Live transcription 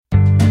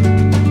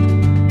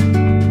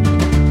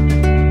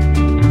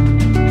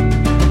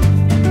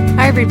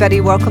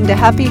everybody. Welcome to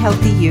Happy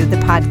Healthy You, the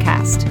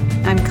podcast.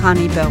 I'm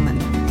Connie Bowman.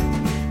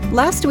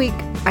 Last week,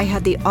 I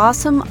had the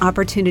awesome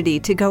opportunity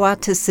to go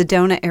out to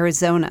Sedona,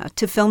 Arizona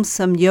to film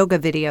some yoga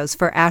videos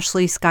for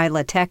Ashley Sky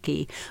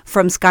Latecki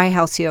from Sky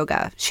House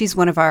Yoga. She's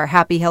one of our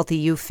Happy Healthy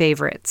You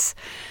favorites.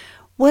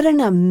 What an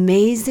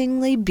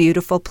amazingly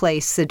beautiful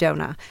place,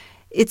 Sedona.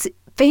 It's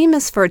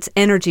famous for its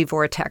energy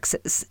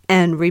vortexes,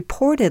 and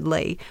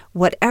reportedly,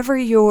 whatever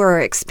you're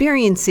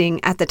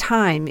experiencing at the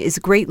time is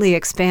greatly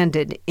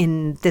expanded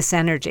in this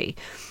energy.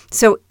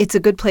 So it's a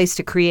good place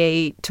to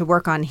create, to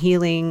work on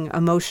healing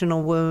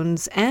emotional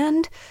wounds,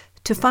 and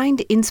to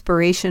find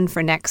inspiration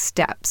for next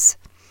steps.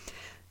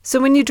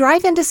 So when you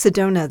drive into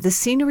Sedona, the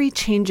scenery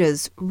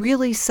changes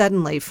really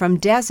suddenly from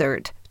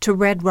desert to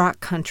red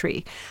rock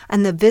country,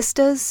 and the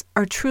vistas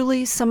are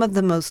truly some of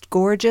the most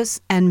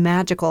gorgeous and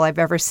magical I've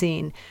ever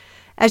seen.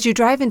 As you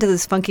drive into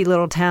this funky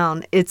little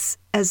town, it's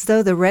as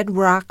though the red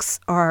rocks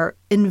are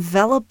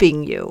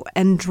enveloping you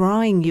and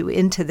drawing you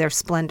into their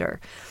splendor.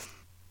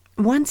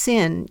 Once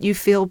in, you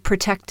feel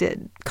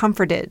protected,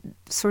 comforted,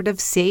 sort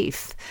of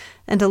safe,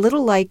 and a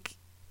little like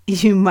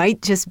you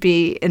might just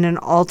be in an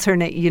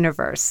alternate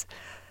universe.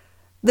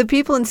 The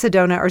people in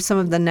Sedona are some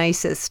of the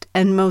nicest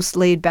and most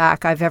laid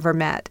back I've ever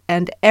met,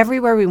 and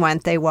everywhere we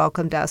went, they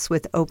welcomed us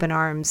with open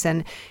arms,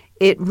 and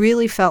it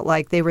really felt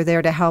like they were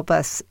there to help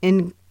us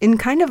in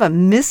kind of a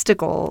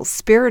mystical,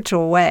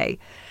 spiritual way.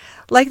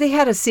 Like they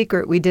had a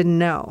secret we didn't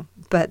know,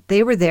 but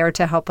they were there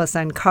to help us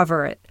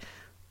uncover it.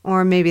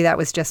 Or maybe that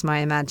was just my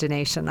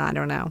imagination, I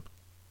don't know.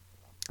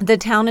 The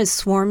town is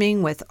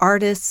swarming with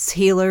artists,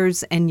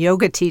 healers, and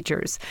yoga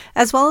teachers,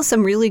 as well as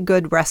some really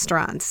good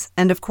restaurants,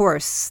 and of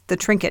course, the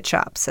trinket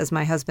shops, as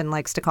my husband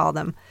likes to call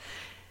them.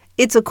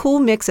 It's a cool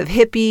mix of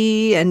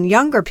hippie and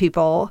younger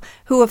people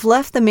who have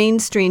left the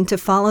mainstream to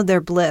follow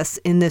their bliss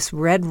in this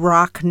red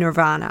rock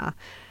nirvana.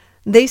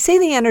 They say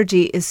the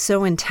energy is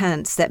so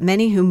intense that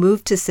many who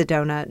move to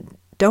Sedona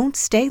don't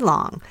stay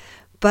long,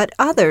 but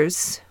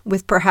others,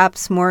 with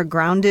perhaps more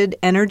grounded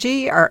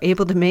energy, are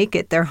able to make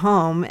it their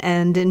home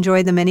and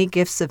enjoy the many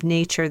gifts of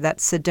nature that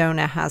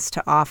Sedona has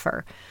to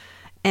offer.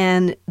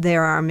 And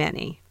there are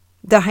many.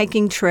 The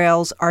hiking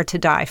trails are to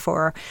die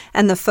for,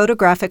 and the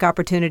photographic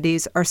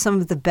opportunities are some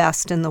of the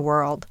best in the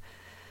world.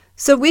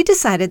 So we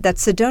decided that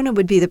Sedona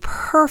would be the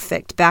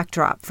perfect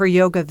backdrop for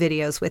yoga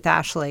videos with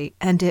Ashley,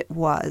 and it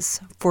was,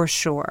 for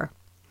sure.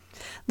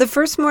 The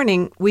first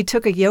morning, we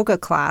took a yoga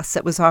class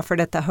that was offered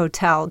at the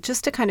hotel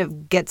just to kind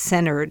of get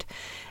centered,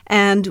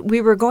 and we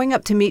were going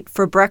up to meet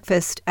for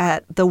breakfast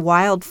at the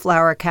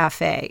Wildflower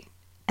Cafe.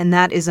 And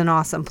that is an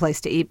awesome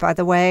place to eat, by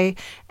the way,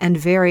 and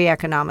very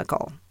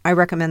economical. I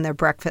recommend their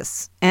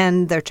breakfast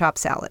and their chopped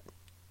salad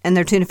and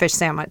their tuna fish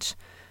sandwich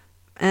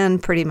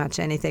and pretty much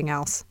anything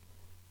else.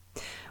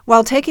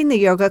 While taking the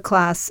yoga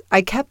class,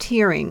 I kept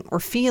hearing or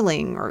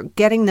feeling or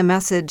getting the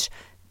message,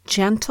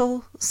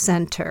 gentle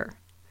center.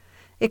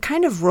 It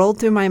kind of rolled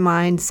through my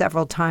mind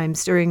several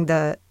times during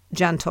the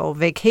gentle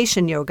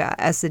vacation yoga,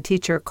 as the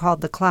teacher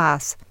called the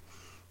class.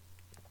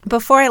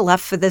 Before I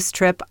left for this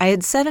trip, I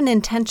had set an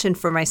intention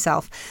for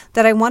myself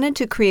that I wanted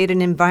to create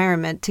an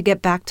environment to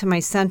get back to my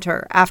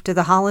center after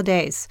the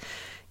holidays,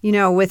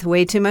 with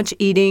way too much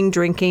eating,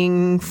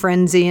 drinking,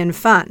 frenzy, and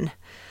fun.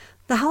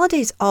 The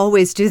holidays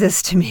always do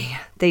this to me.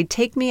 They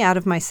take me out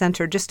of my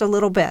center just a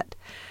little bit.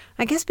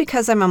 I guess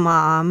because I'm a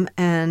mom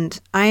and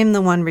I am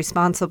the one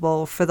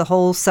responsible for the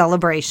whole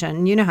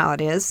celebration. You know how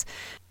it is.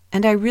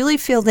 And I really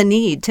feel the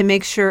need to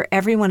make sure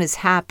everyone is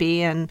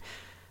happy and,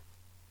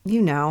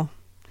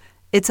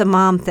 it's a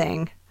mom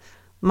thing.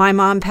 My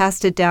mom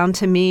passed it down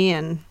to me,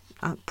 and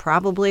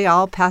probably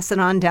I'll pass it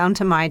on down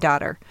to my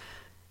daughter.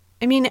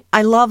 I mean,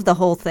 I love the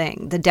whole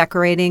thing, the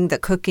decorating, the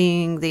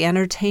cooking, the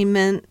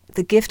entertainment,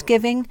 the gift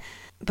giving.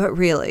 But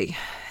really,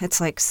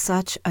 it's like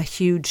such a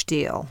huge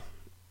deal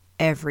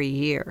every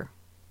year.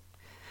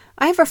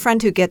 I have a friend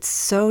who gets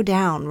so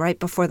down right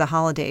before the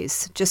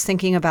holidays, just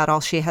thinking about all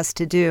she has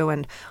to do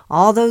and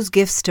all those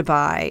gifts to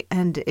buy,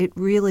 and it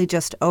really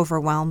just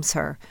overwhelms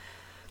her.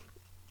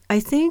 I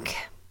think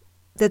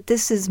that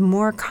this is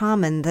more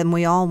common than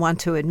we all want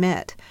to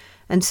admit.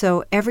 And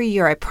so every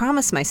year I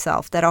promise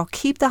myself that I'll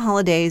keep the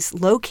holidays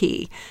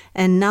low-key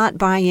and not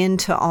buy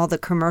into all the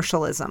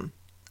commercialism.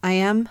 I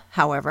am,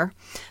 however,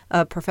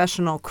 a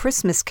professional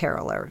Christmas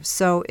caroler,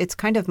 so it's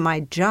kind of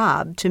my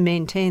job to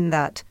maintain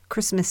that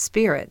Christmas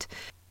spirit.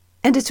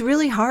 And it's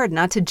really hard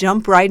not to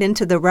jump right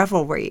into the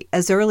revelry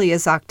as early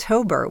as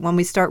October when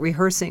we start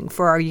rehearsing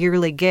for our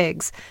yearly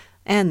gigs.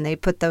 And they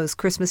put those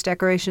Christmas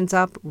decorations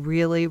up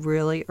really,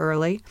 really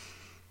early.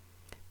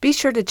 Be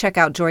sure to check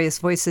out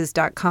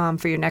joyousvoices.com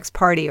for your next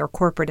party or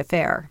corporate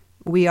affair.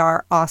 We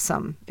are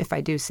awesome, if I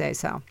do say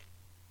so.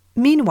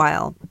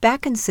 Meanwhile,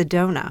 back in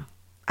Sedona,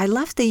 I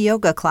left the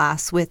yoga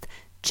class with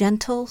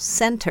gentle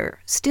center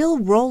still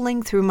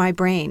rolling through my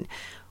brain,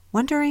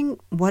 wondering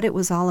what it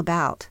was all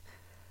about.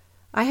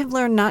 I have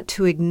learned not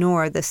to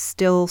ignore the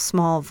still,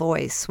 small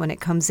voice when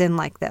it comes in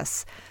like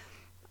this.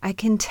 I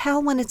can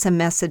tell when it's a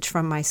message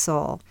from my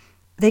soul.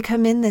 They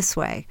come in this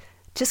way,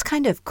 just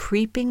kind of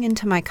creeping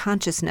into my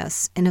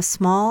consciousness in a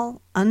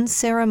small,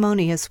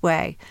 unceremonious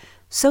way,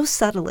 so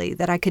subtly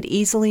that I could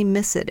easily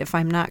miss it if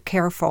I'm not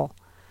careful.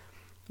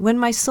 When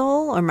my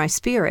soul or my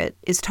spirit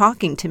is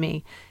talking to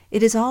me,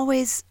 it is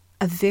always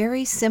a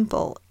very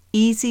simple,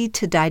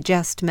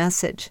 easy-to-digest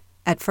message,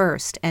 at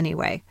first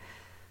anyway.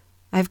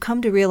 I've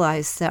come to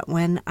realize that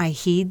when I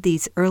heed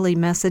these early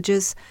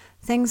messages,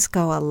 things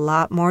go a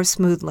lot more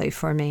smoothly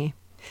for me.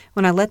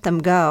 When I let them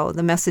go,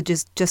 the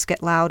messages just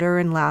get louder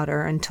and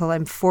louder until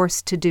I'm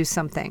forced to do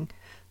something.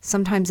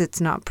 Sometimes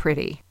it's not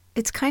pretty.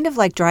 It's kind of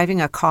like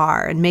driving a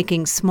car and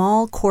making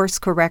small course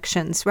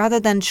corrections rather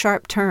than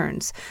sharp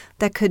turns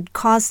that could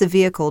cause the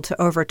vehicle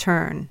to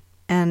overturn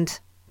and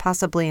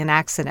possibly an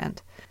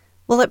accident.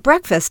 Well, at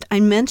breakfast, I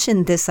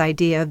mentioned this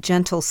idea of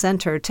gentle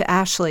center to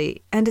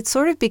Ashley, and it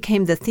sort of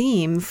became the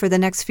theme for the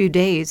next few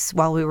days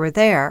while we were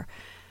there.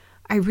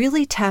 I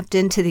really tapped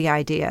into the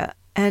idea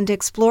and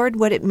explored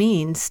what it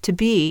means to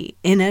be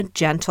in a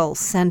gentle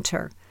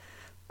center.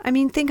 I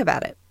mean, think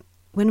about it.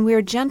 When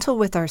we're gentle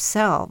with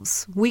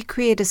ourselves, we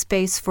create a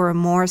space for a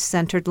more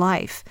centered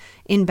life,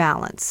 in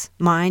balance,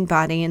 mind,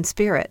 body, and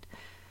spirit.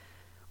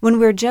 When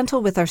we're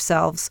gentle with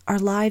ourselves, our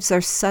lives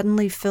are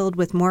suddenly filled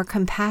with more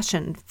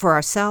compassion for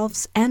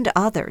ourselves and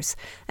others,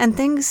 and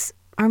things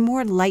are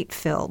more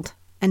light-filled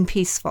and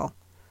peaceful.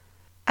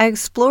 I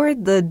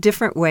explored the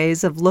different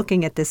ways of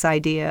looking at this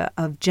idea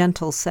of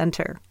gentle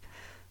center.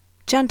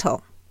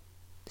 Gentle,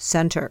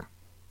 center.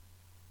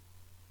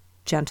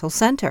 Gentle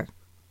center.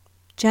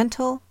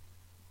 Gentle,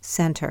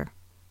 center.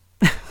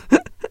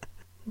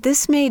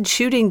 This made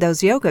shooting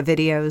those yoga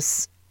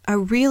videos a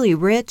really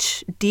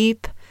rich,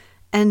 deep,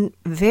 and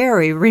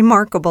very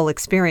remarkable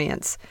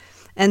experience,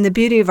 and the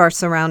beauty of our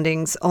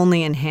surroundings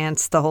only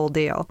enhanced the whole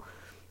deal.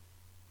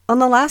 On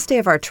the last day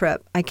of our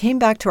trip, I came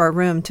back to our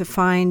room to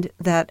find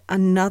that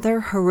another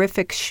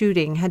horrific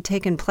shooting had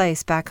taken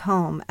place back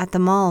home at the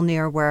mall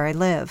near where I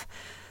live.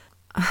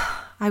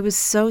 I was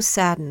so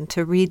saddened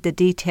to read the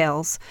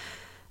details,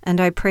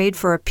 and I prayed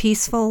for a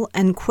peaceful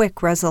and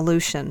quick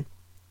resolution.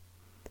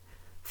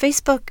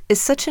 Facebook is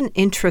such an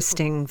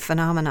interesting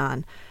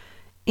phenomenon.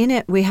 In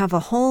it, we have a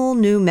whole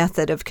new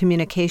method of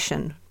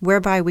communication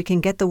whereby we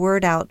can get the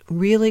word out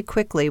really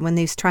quickly when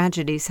these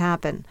tragedies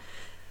happen.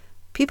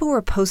 People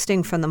were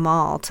posting from the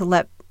mall to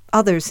let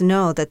others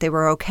know that they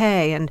were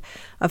okay, and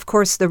of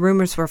course the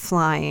rumors were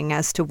flying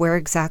as to where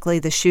exactly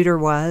the shooter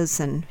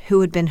was and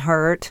who had been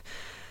hurt.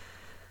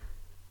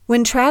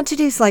 When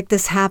tragedies like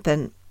this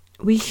happen,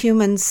 we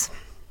humans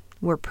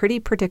were pretty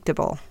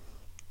predictable.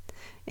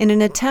 In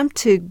an attempt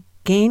to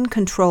gain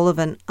control of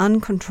an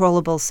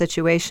uncontrollable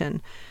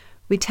situation,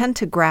 we tend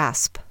to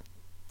grasp.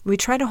 We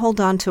try to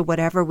hold on to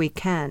whatever we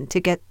can to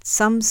get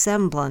some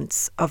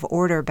semblance of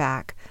order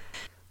back.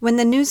 When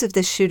the news of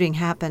this shooting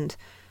happened,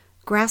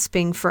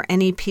 grasping for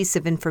any piece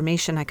of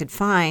information I could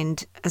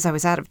find as I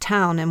was out of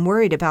town and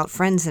worried about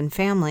friends and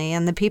family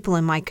and the people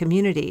in my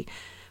community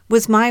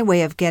was my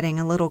way of getting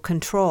a little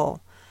control.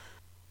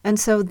 And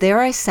so there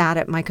I sat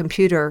at my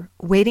computer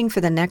waiting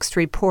for the next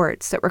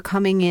reports that were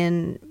coming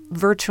in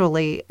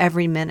virtually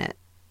every minute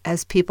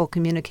as people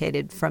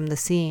communicated from the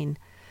scene.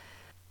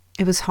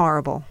 It was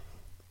horrible,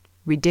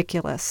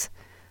 ridiculous,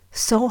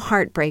 so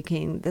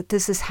heartbreaking that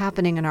this is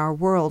happening in our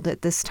world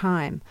at this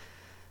time.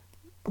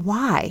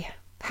 Why?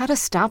 How to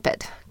stop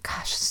it?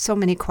 Gosh, so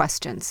many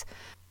questions.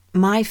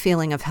 My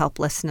feeling of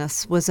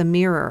helplessness was a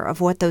mirror of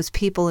what those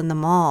people in the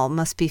mall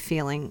must be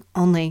feeling,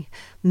 only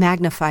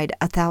magnified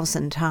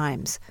 1,000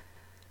 times.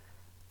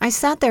 I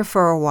sat there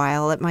for a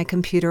while at my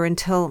computer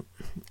until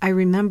I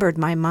remembered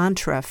my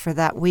mantra for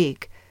that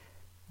week: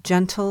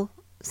 gentle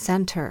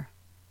center.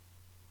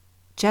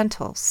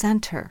 Gentle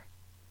center.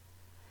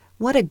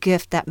 What a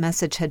gift that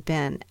message had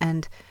been,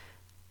 and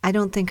I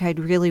don't think I'd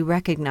really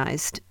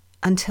recognized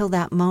until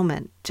that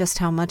moment just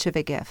how much of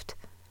a gift.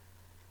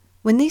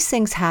 When these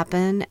things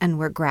happen and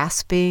we're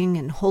grasping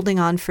and holding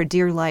on for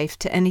dear life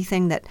to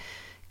anything that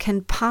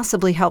can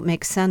possibly help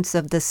make sense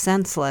of the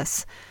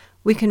senseless,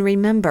 we can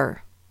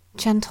remember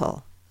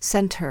gentle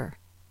center.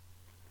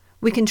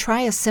 We can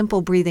try a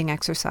simple breathing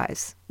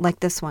exercise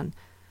like this one.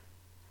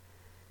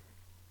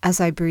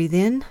 As I breathe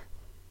in,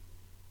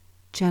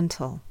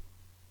 gentle.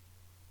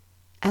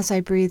 As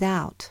I breathe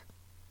out,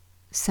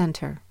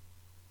 center.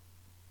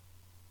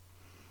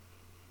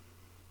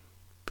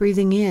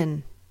 Breathing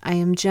in, I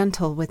am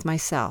gentle with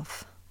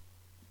myself.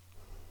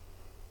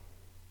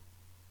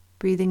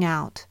 Breathing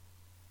out,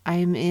 I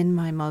am in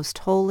my most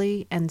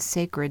holy and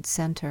sacred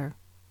center.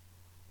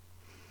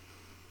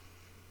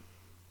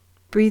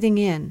 Breathing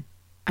in,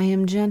 I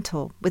am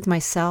gentle with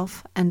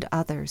myself and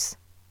others.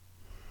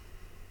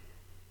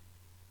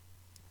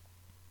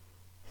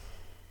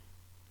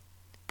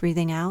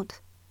 Breathing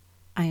out,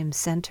 I am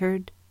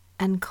centered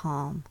and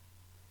calm.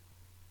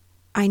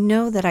 I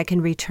know that I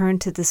can return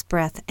to this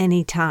breath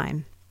any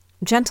time.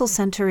 Gentle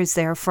center is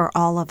there for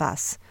all of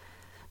us.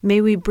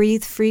 May we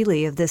breathe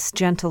freely of this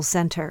gentle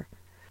center.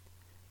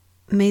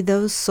 May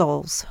those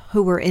souls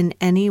who were in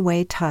any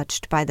way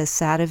touched by the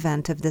sad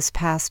event of this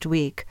past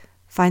week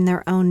find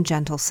their own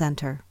gentle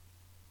center.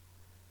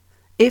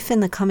 If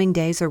in the coming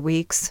days or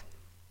weeks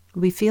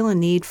we feel a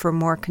need for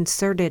more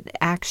concerted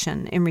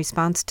action in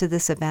response to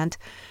this event,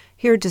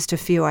 here are just a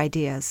few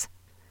ideas.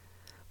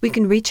 We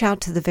can reach out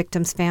to the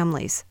victims'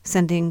 families,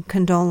 sending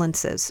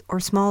condolences or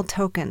small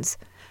tokens,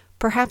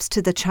 perhaps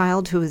to the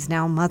child who is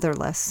now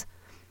motherless.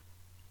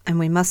 And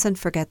we mustn't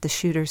forget the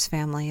shooter's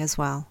family as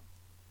well.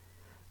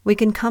 We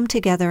can come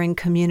together in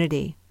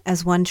community,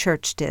 as one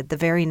church did the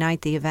very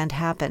night the event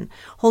happened,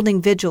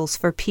 holding vigils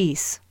for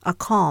peace, a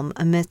calm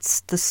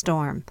amidst the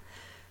storm.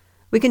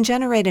 We can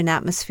generate an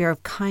atmosphere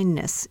of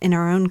kindness in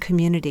our own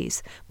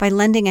communities by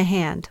lending a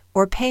hand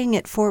or paying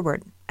it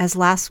forward, as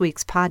last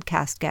week's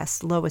podcast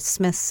guest Lois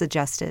Smith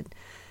suggested.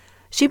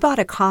 She bought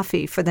a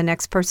coffee for the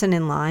next person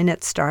in line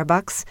at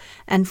Starbucks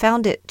and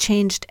found it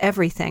changed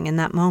everything in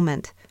that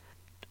moment.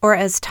 Or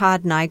as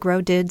Todd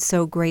Nigro did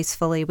so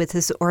gracefully with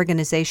his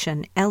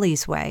organization,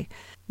 Ellie's Way.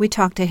 We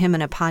talked to him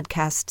in a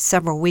podcast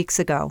several weeks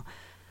ago.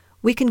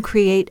 We can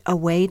create a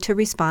way to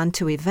respond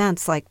to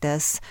events like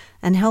this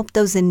and help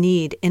those in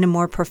need in a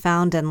more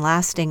profound and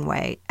lasting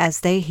way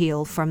as they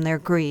heal from their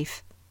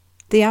grief.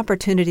 The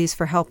opportunities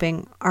for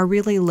helping are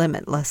really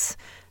limitless,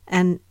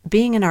 and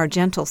being in our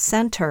gentle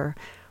center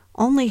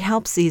only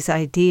helps these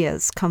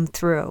ideas come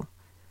through.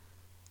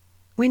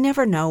 We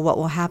never know what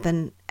will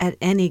happen at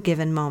any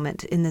given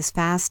moment in this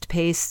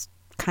fast-paced,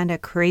 kind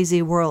of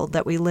crazy world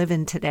that we live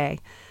in today.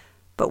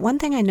 But one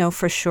thing I know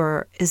for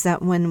sure is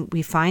that when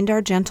we find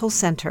our gentle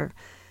center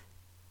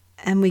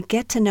and we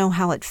get to know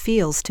how it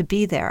feels to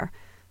be there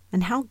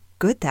and how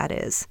good that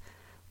is,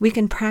 we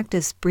can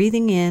practice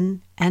breathing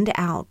in and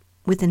out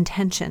with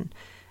intention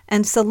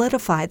and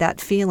solidify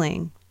that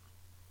feeling.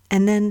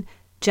 And then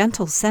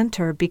gentle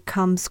center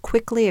becomes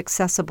quickly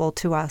accessible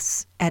to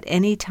us at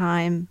any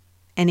time,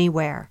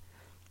 anywhere.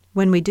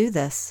 When we do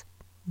this,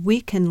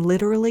 we can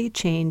literally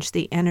change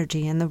the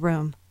energy in the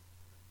room.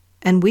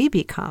 And we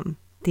become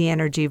the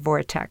energy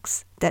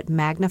vortex that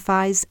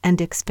magnifies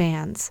and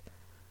expands,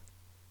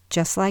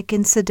 just like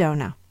in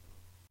Sedona.